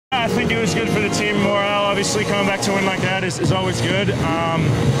think it was good for the team morale. Obviously, coming back to win like that is always good.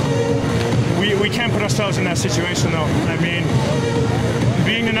 We can't put ourselves in that situation, though. I mean,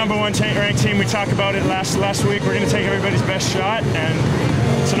 being the #1 ranked team, we talked about it last week. We're going to take everybody's best shot,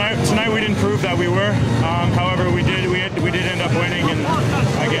 and tonight we didn't prove that we were. However, we did end up winning, and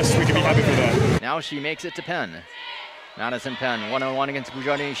I guess we can be happy for that. Now she makes it to Penn. Maddison Penn, 1-on-1 against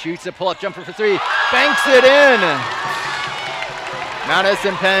Bujani, shoots a pull-up jumper for 3, banks it in!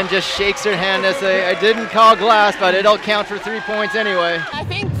 Maddison Penn just shakes her hand to say, I didn't call glass, but it'll count for 3 points anyway. I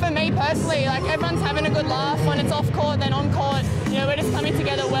think for me personally, like everyone's having a good laugh when it's off court, then on court, you know, we're just coming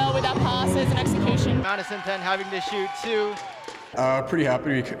together well with our passes and execution. Maddison Penn having to shoot 2. Pretty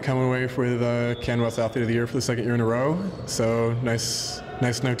happy to be coming away with Canada West Athlete of the Year for the 2nd year in a row. So nice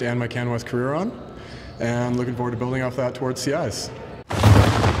note to end my Canada West career on. And looking forward to building off that towards CIs.